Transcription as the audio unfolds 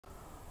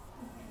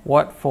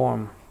What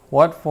form?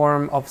 What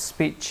form of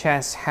speed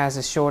chess has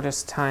the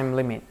shortest time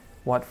limit?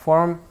 What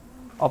form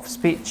of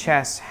speed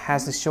chess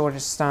has the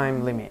shortest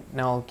time limit?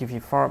 Now I'll give you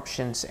 4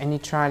 options and you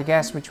try to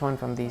guess which one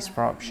from these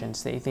 4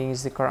 options that you think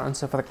is the correct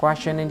answer for the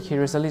question, and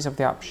here is a list of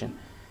the options.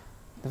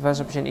 The first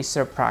option is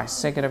surprise,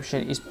 second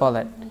option is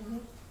bullet,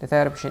 the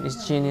third option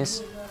is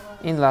genius,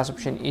 and the last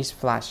option is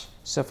flash.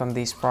 So from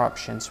these 4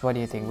 options, what do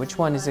you think? Which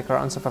one is the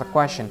correct answer for the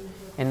question?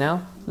 And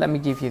now, let me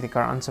give you the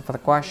correct answer for the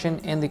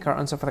question, and the correct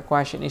answer for the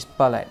question is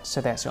bullet.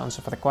 So that's your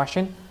answer for the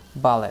question,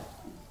 bullet.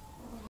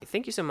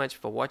 Thank you so much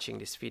for watching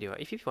this video.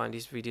 If you find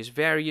this video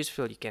very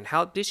useful, you can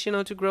help this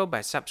channel to grow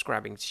by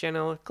subscribing to the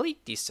channel.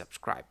 Click this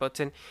subscribe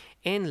button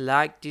and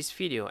like this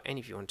video. And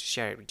if you want to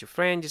share it with your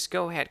friend, just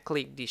go ahead,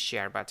 click this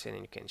share button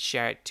and you can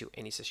share it to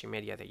any social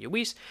media that you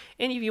wish.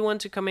 And if you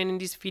want to comment in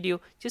this video,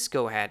 just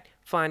go ahead,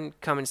 find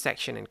comment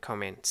section and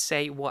comment.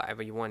 Say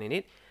whatever you want in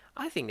it.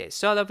 I think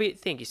that's all of it.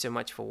 Thank you so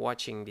much for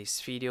watching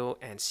this video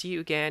and see you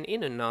again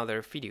in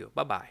another video.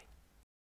 Bye bye.